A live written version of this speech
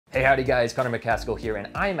Hey, howdy guys, Connor McCaskill here, and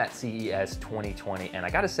I'm at CES 2020, and I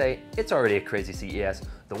gotta say, it's already a crazy CES.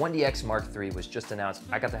 The 1DX Mark III was just announced.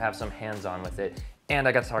 I got to have some hands-on with it, and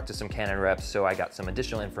I got to talk to some Canon reps, so I got some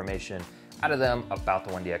additional information out of them about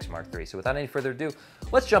the 1DX Mark III. So without any further ado,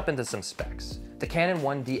 let's jump into some specs. The Canon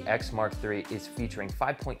 1DX Mark III is featuring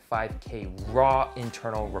 5.5K RAW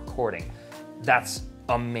internal recording. That's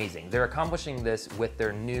amazing. They're accomplishing this with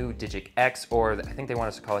their new Digic X, or I think they want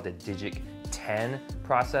us to call it the Digic 10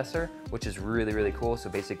 processor, which is really, really cool. So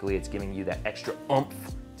basically it's giving you that extra oomph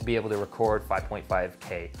to be able to record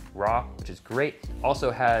 5.5K RAW, which is great.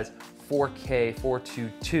 Also has 4K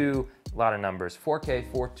 422, a lot of numbers,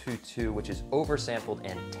 4K 422, which is oversampled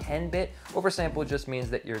and 10-bit. Oversampled just means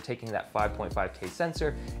that you're taking that 5.5K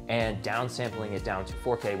sensor and downsampling it down to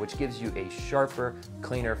 4K, which gives you a sharper,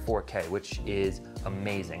 cleaner 4K, which is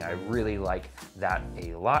amazing. I really like that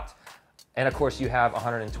a lot. And of course you have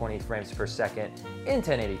 120 frames per second in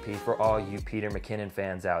 1080p for all you Peter McKinnon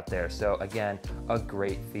fans out there. So again, a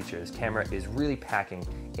great feature. This camera is really packing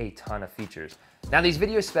a ton of features. Now these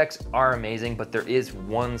video specs are amazing, but there is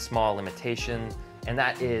one small limitation, and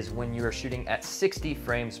that is when you are shooting at 60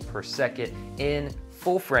 frames per second in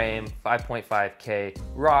full frame 5.5K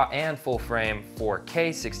RAW and full frame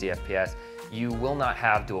 4K 60 FPS, you will not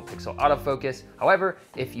have dual pixel autofocus. However,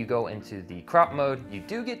 if you go into the crop mode, you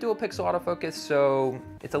do get dual pixel autofocus, so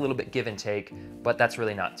it's a little bit give and take, but that's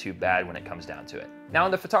really not too bad when it comes down to it. Now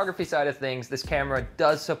on the photography side of things, this camera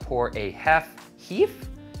does support a HEIF,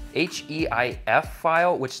 H-E-I-F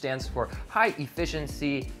file, which stands for High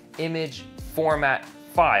Efficiency Image Format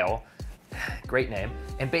File. Great name.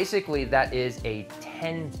 And basically that is a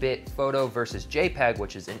 10-bit photo versus JPEG,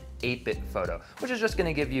 which is an 8-bit photo, which is just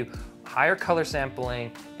gonna give you higher color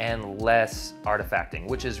sampling and less artifacting,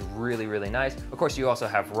 which is really, really nice. Of course, you also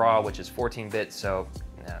have RAW, which is 14-bit, so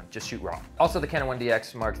just shoot RAW. Also, the Canon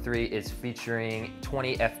 1DX Mark III is featuring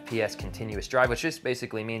 20 FPS continuous drive, which just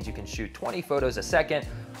basically means you can shoot 20 photos a second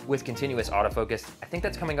with continuous autofocus. I think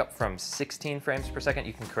that's coming up from 16 frames per second.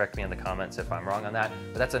 You can correct me in the comments if I'm wrong on that,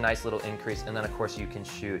 but that's a nice little increase. And then of course you can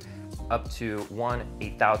shoot up to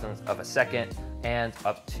 1/8,000th of a second and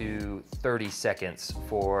up to 30 seconds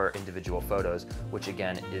for individual photos, which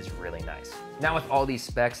again is really nice. Now with all these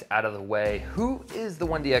specs out of the way, who is the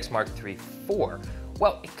 1DX Mark III for?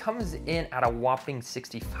 Well, it comes in at a whopping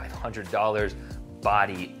 $6,500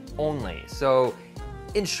 body only. So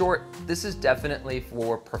in short, this is definitely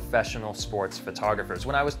for professional sports photographers.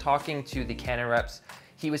 When I was talking to the Canon reps,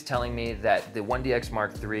 he was telling me that the 1DX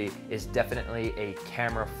Mark III is definitely a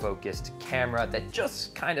camera-focused camera that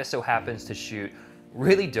just kind of so happens to shoot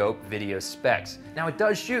really dope video specs. Now it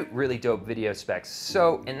does shoot really dope video specs,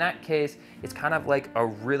 so in that case, it's kind of like a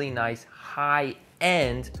really nice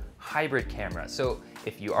high-end hybrid camera. So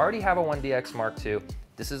if you already have a 1DX Mark II,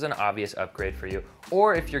 this is an obvious upgrade for you.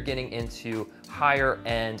 Or if you're getting into higher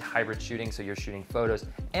end hybrid shooting, so you're shooting photos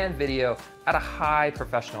and video at a high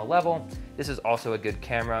professional level, this is also a good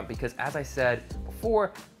camera because, as I said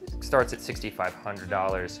before, it starts at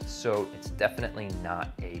 $6,500, so it's definitely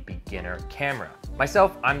not a beginner camera.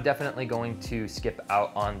 Myself, I'm definitely going to skip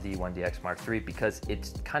out on the 1DX Mark III because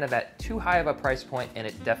it's kind of at too high of a price point, and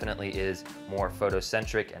it definitely is more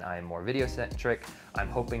photo-centric and I am more video-centric. I'm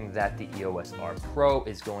hoping that the EOS R Pro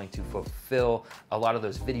is going to fulfill a lot of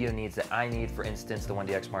those video needs that I need. For instance, the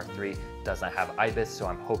 1DX Mark III does not have IBIS, so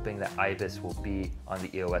I'm hoping that IBIS will be on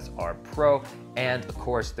the EOS R Pro. And of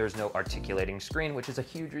course, there's no articulating screen, which is a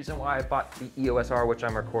huge reason why I bought the EOS R, which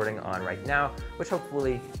I'm recording on right now, which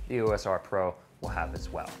hopefully the EOS R Pro will have as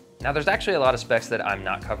well. Now there's actually a lot of specs that I'm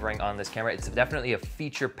not covering on this camera. It's definitely a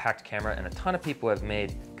feature-packed camera and a ton of people have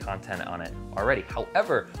made content on it already.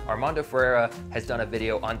 However, Armando Ferreira has done a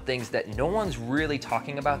video on things that no one's really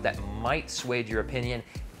talking about that might sway your opinion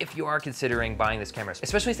if you are considering buying this camera,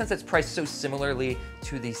 especially since it's priced so similarly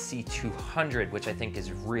to the C200, which I think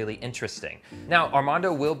is really interesting. Now,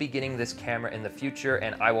 Armando will be getting this camera in the future,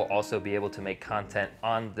 and I will also be able to make content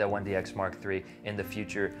on the 1DX Mark III in the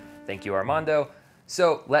future. Thank you, Armando.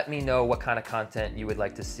 So let me know what kind of content you would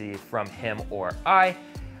like to see from him or I.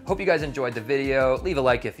 Hope you guys enjoyed the video. Leave a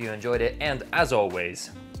like if you enjoyed it, and as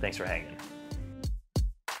always, thanks for hanging.